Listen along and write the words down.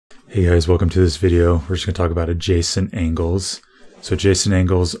Hey guys, welcome to this video. We're just going to talk about adjacent angles. So adjacent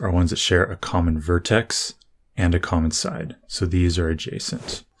angles are ones that share a common vertex and a common side. So these are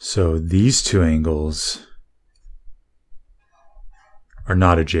adjacent. So these two angles are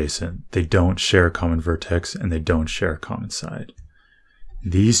not adjacent. They don't share a common vertex and they don't share a common side.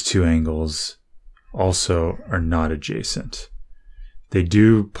 These two angles also are not adjacent. They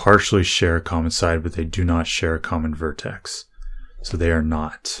do partially share a common side, but they do not share a common vertex. So they are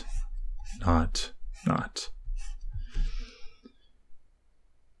not.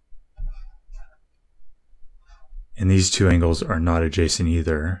 And these two angles are not adjacent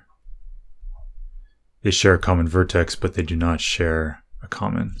either. They share a common vertex, but they do not share a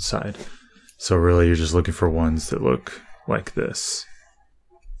common side. So really you're just looking for ones that look like this.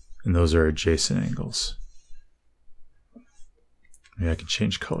 And those are adjacent angles. Maybe I can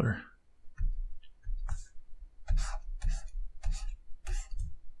change color.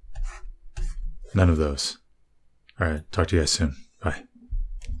 None of those. All right, talk to you guys soon. Bye.